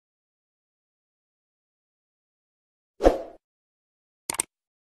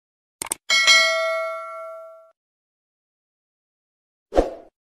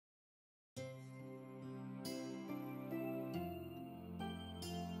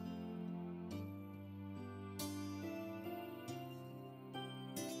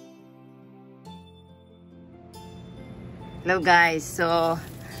Hello guys, so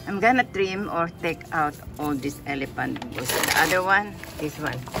I'm gonna trim or take out all this elephant bush. The other one, this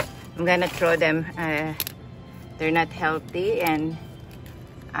one, I'm gonna throw them. They're not healthy, and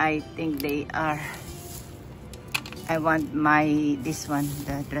I think they are. I want this one,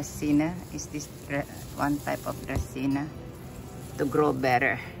 the Dracaena, is this one type of Dracaena, to grow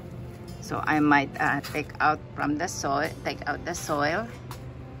better. So I might take out the soil,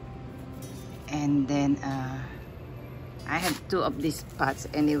 and then I have 2 of these pots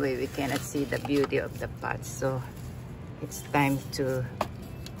anyway. We cannot see the beauty of the pots, so it's time to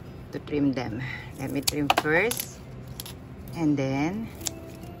trim them. Let me trim first, and then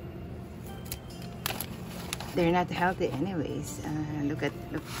they're not healthy anyways. Look.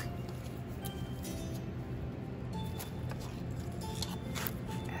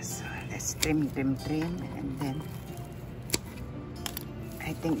 So let's trim, and then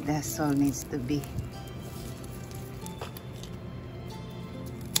I think the soil needs to be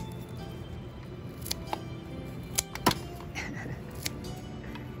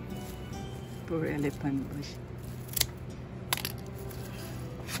poor elephant bush.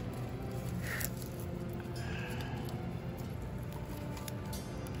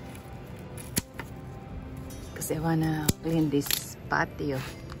 Because I wanna clean this patio.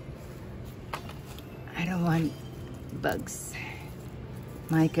 I don't want bugs.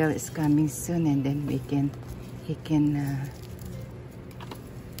 Michael is coming soon, and then he can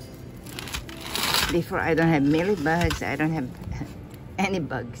before I don't have mealybugs, I don't have any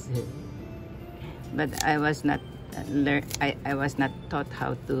bugs. But I was not I was not taught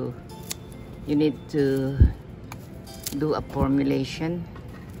how to. You need to do a formulation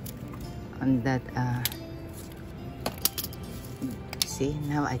on that. See,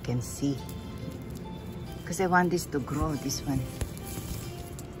 now I can see, because I want this to grow. This one,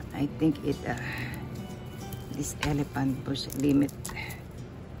 I think this elephant bush limit.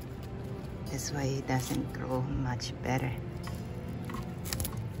 That's why it doesn't grow much better.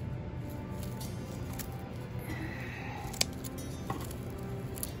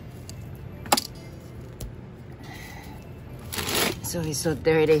 So it's so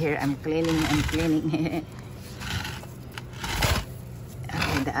dirty here. I'm cleaning.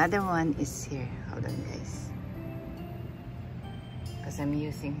 Okay, the other one is here. Hold on, guys. Because I'm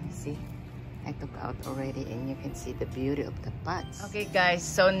using, see, I took out already, and you can see the beauty of the pots. Okay, guys.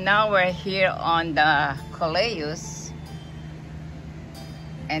 So now we're here on the coleus,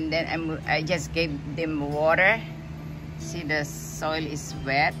 and then I just gave them water. See, the soil is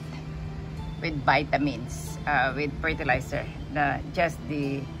wet with vitamins, with fertilizer. Just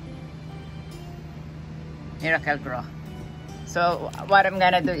the Miracle Grow. So what I'm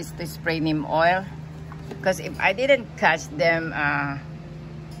gonna do is to spray neem oil, because if I didn't catch them,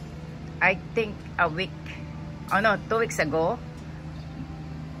 I think a week, oh no, 2 weeks ago,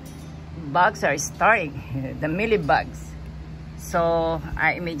 bugs are starting, the mealybugs. So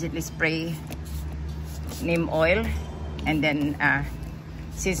I immediately spray neem oil, and then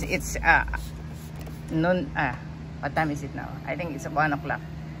since it's noon, what time is it now? I think it's 1 o'clock.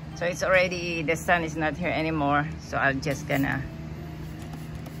 So it's already, the sun is not here anymore. So I'm just gonna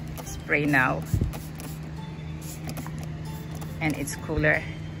spray now. And it's cooler.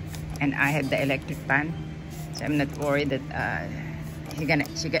 And I have the electric pan. So I'm not worried that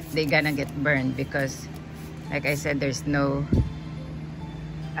they're gonna get burned, because like I said, there's no,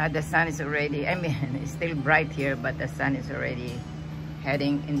 the sun is already, I mean, it's still bright here, but the sun is already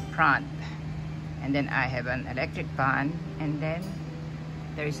heading in front. And then I have an electric fan, and then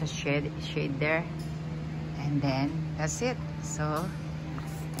there is a shade there, and then that's it. So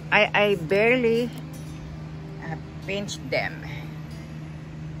I barely pinch them.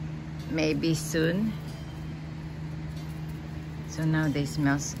 Maybe soon. So now they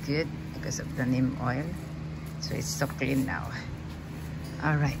smells good because of the neem oil. So it's so clean now.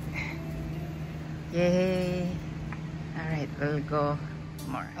 All right. Yay. All right, we'll go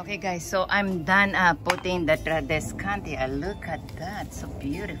more. Okay guys, so I'm done putting the Tradescantia. Look at that, so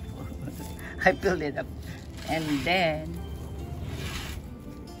beautiful. I filled it up, and then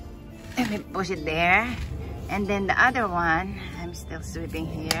let me push it there. And then the other one, I'm still sweeping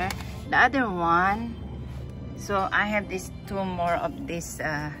here. The other one, so I have these 2 more of this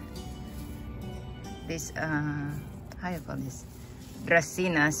how you call this,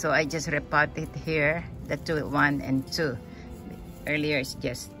 Dracaena. So I just repotted here the 2, 1 and 2. Earlier it's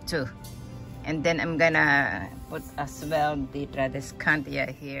just 2, and then I'm gonna put as well the Tradescantia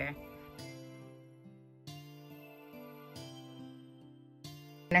here.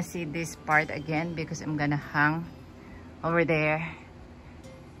 I'm gonna see this part again, because I'm gonna hang over there.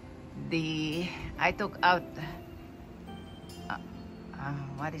 I took out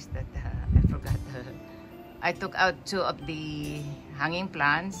what is that? I forgot. I took out 2 of the hanging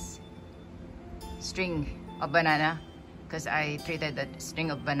plants, string of banana, because I treated that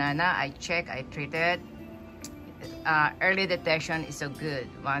string of banana. I check, I treated. Early detection is so good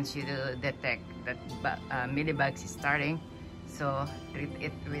once you detect that mealybugs is starting. So treat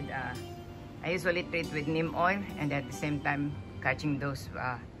it with, I usually treat with neem oil, and at the same time catching those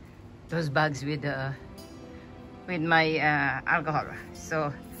bugs with my alcohol.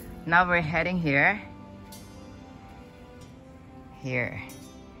 So now we're heading here.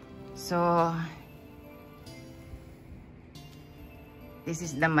 So this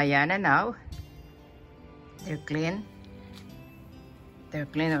is the Mayana now. They're clean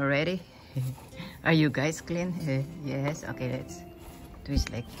already. Are you guys clean? Yes. Okay, let's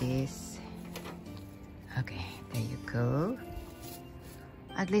twist like this. Okay, there you go.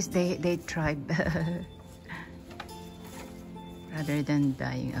 At least they tried rather than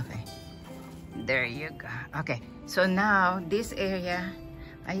dying. Okay, there you go. Okay, so now this area,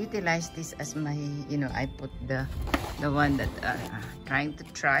 I utilize this as my, I put the one that trying to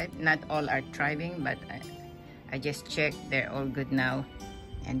thrive. Not all are thriving, but I just checked, they're all good now.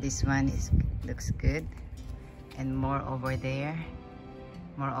 And this one looks good, and more over there.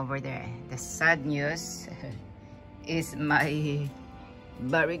 The sad news is my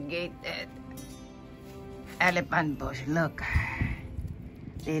variegated elephant bush. Look,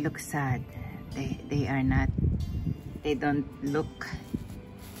 they look sad. They don't look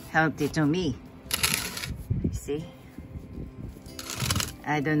healthy to me. See,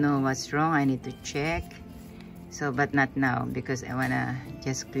 I don't know what's wrong. I need to check. So, but not now, because I wanna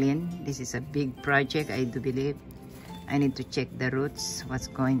just clean. This is a big project, I do believe. I need to check the roots, what's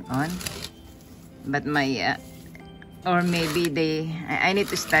going on. But my or maybe I need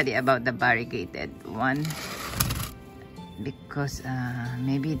to study about the variegated one, because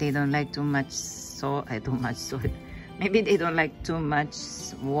maybe they don't like too much salt. Maybe they don't like too much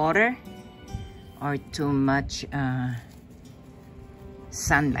water or too much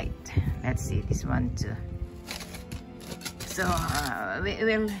sunlight. Let's see this one too. So I'm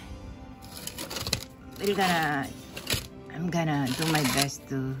gonna do my best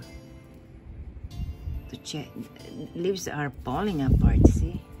to check. Leaves are falling apart.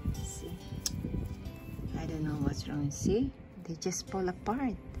 See, I don't know what's wrong. See, they just fall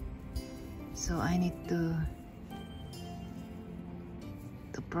apart. So I need to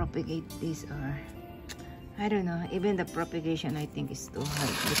propagate this, or I don't know. Even the propagation, I think, is too hard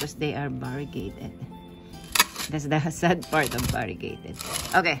because they are variegated. That's the sad part of variegated.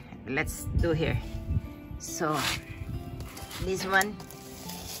 Okay, let's do here. So this one,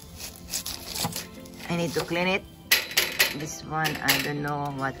 I need to clean it. This one, I don't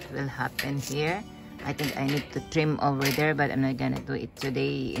know what will happen here. I think I need to trim over there, but I'm not gonna do it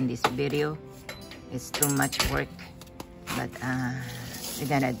today in this video. It's too much work, but we're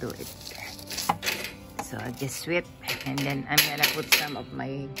gonna do it. So I'll just sweep, and then I'm gonna put some of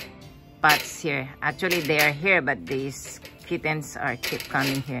my pots here. Actually, they are here, but these kittens keep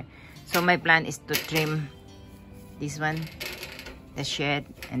coming here. So my plan is to trim this one, the shed,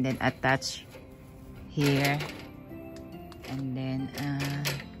 and then attach here, and then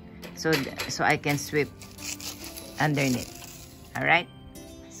so I can sweep underneath. All right.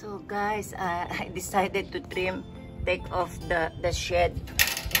 So guys, I decided to take off the shed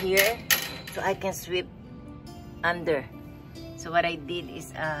here, so I can sweep under. So what I did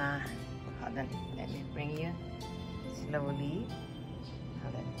is hold on, let me bring you slowly.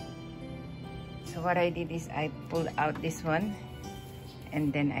 Hold on. So what I did is I pulled out this one,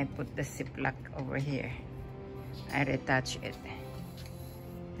 and then I put the ziplock over here. I retouch it.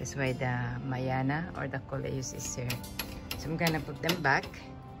 That's why the Mayana or the Coleus is here. So I'm gonna put them back.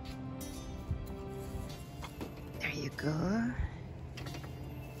 There you go.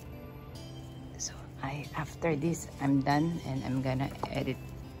 So after this, I'm done, and I'm gonna edit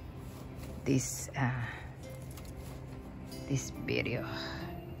this video.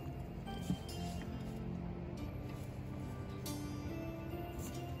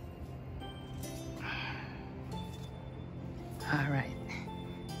 Alright,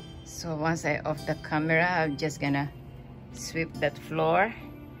 so once I off the camera, I'm just gonna sweep that floor,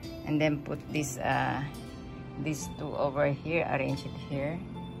 and then put these two over here, arrange it here,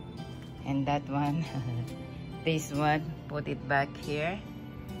 and that one this one, put it back here,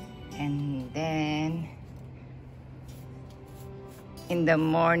 and then in the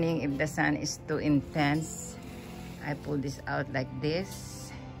morning, if the sun is too intense, I pull this out like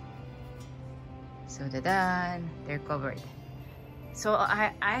this. So they're covered. So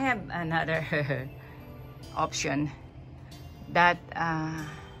I have another option that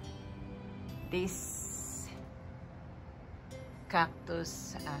this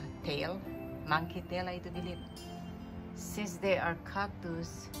cactus tail, monkey tail, I do believe, since they are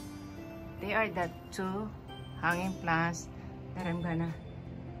cactus, they are the two hanging plants that I'm gonna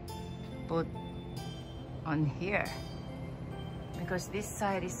put on here, because this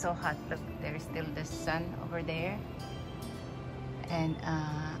side is so hot. Look, there's still the sun over there, and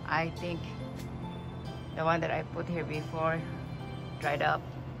I think the one that I put here before dried up,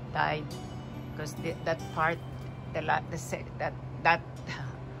 died, because that part, that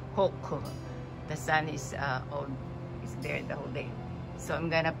hook, the sun is there the whole day. So I'm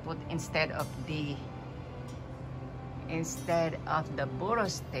gonna put instead of the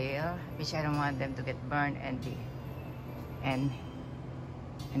burro's tail, which I don't want them to get burned, and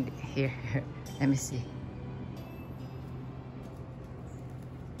here let me see,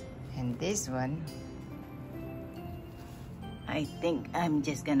 and this one I think I'm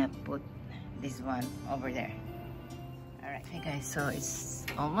just gonna put this one over there. Alright, hey guys, so it's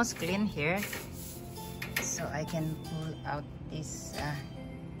almost clean here, so I can pull out this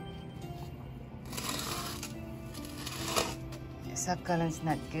succulent's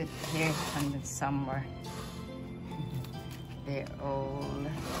not good here on the summer. They're all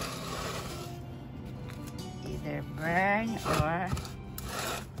either burn or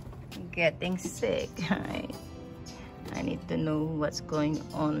getting sick. I need to know what's going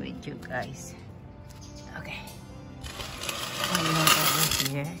on with you guys. Okay,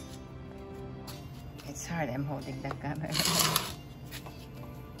 over here. It's hard, I'm holding the camera.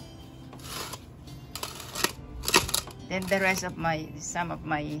 Then the rest of some of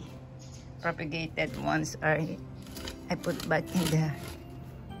my propagated ones are, I put back in the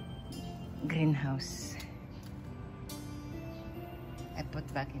greenhouse. I put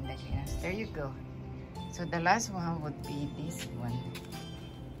back in the greenhouse. There you go. So the last one would be this one.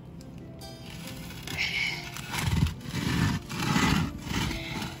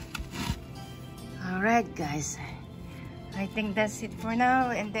 Alright guys, I think that's it for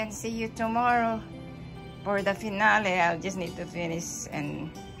now, and then see you tomorrow for the finale. I'll just need to finish, and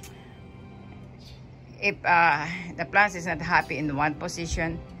if the plants is not happy in one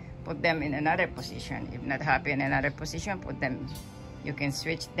position, put them in another position. If not happy in another position, put them, you can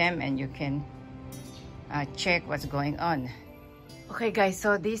switch them, and you can check what's going on. Okay guys,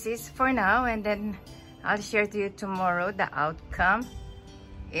 so this is for now, and then I'll share to you tomorrow the outcome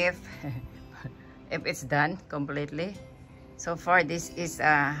if if it's done completely. So far, this is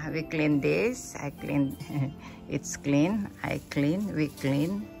we clean this, I clean it's clean, I clean, we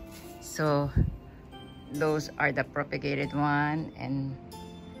clean. So those are the propagated one, and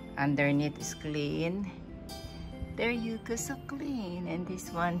underneath is clean. There you go, so clean. And this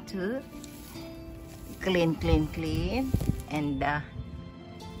one too, clean, clean, clean. And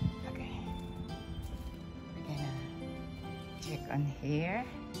okay, we're gonna check on here.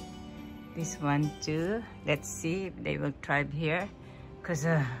 This one too. Let's see if they will thrive here, because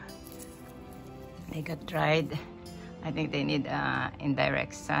they got dried. I think they need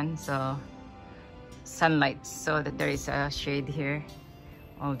indirect sun, so sunlight, so that there is a shade here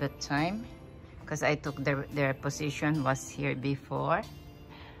all the time. Because I took their position was here before.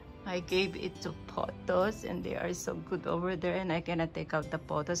 I gave it to pothos, and they are so good over there, and I cannot take out the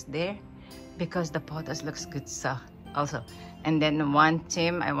pothos there because the pothos looks good so also. And then one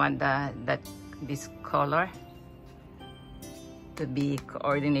team, I want this color to be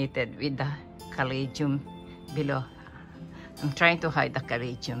coordinated with the caladium below. I'm trying to hide the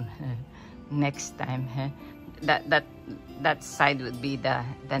caladium next time. That side would be the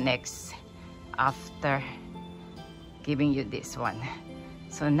next after giving you this one.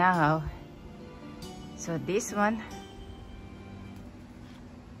 So now, so this one,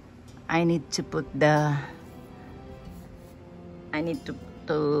 I need to put I need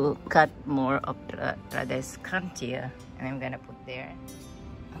to cut more of the Tradescantia, and I'm gonna put there.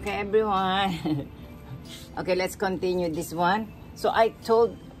 Okay, everyone. Okay, let's continue this one. So I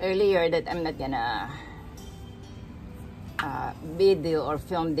told earlier that I'm not gonna video or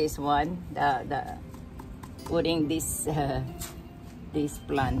film this one, the putting these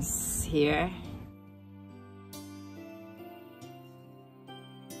plants here.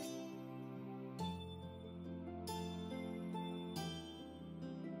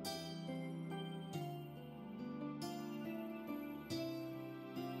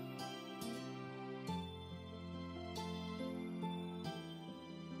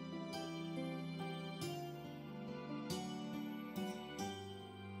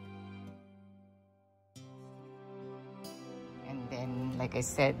 And then, like I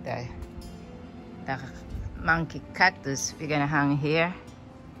said, the monkey cactus we're gonna hang here.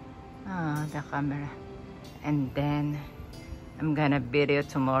 Oh, the camera. And then I'm gonna video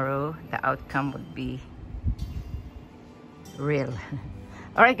tomorrow. The outcome would be real.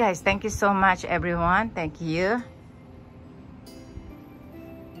 All right, guys, thank you so much, everyone. Thank you.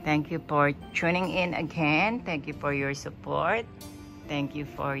 Thank you for tuning in again. Thank you for your support. Thank you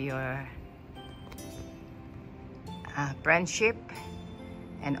for your friendship.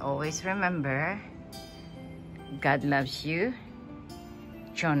 And always remember, God loves you.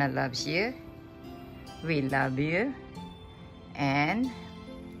 Jonah loves you. We love you. And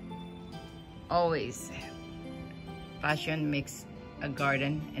always, passion makes a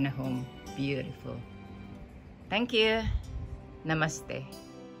garden and a home beautiful. Thank you. Namaste.